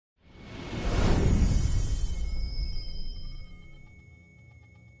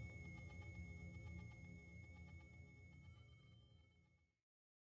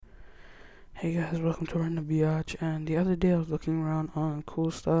Hey guys, welcome to Random Biatch. And the other day I was looking around on cool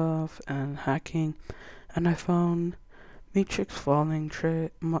stuff and hacking, and I found Matrix Falling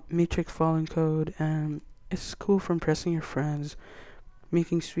code, and it's cool for impressing your friends,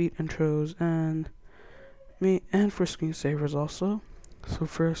 making sweet intros, and for screensavers also. So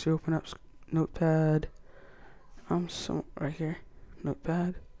first you open up Notepad. Right here,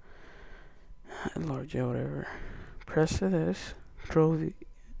 Notepad. Lord, yeah, whatever. Press this. Control V,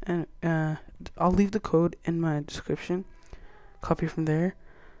 and I'll leave the code in my description. Copy from there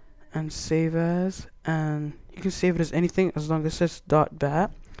and save as, and you can save it as anything as long as it says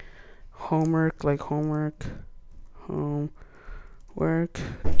 .bat. Homework, like homework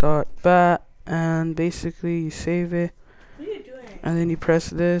 .bat, and basically you save it. What are you doing? And then you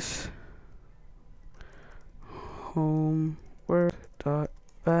press this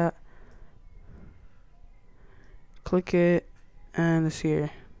homework.bat, click it, and it's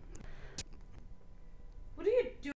here.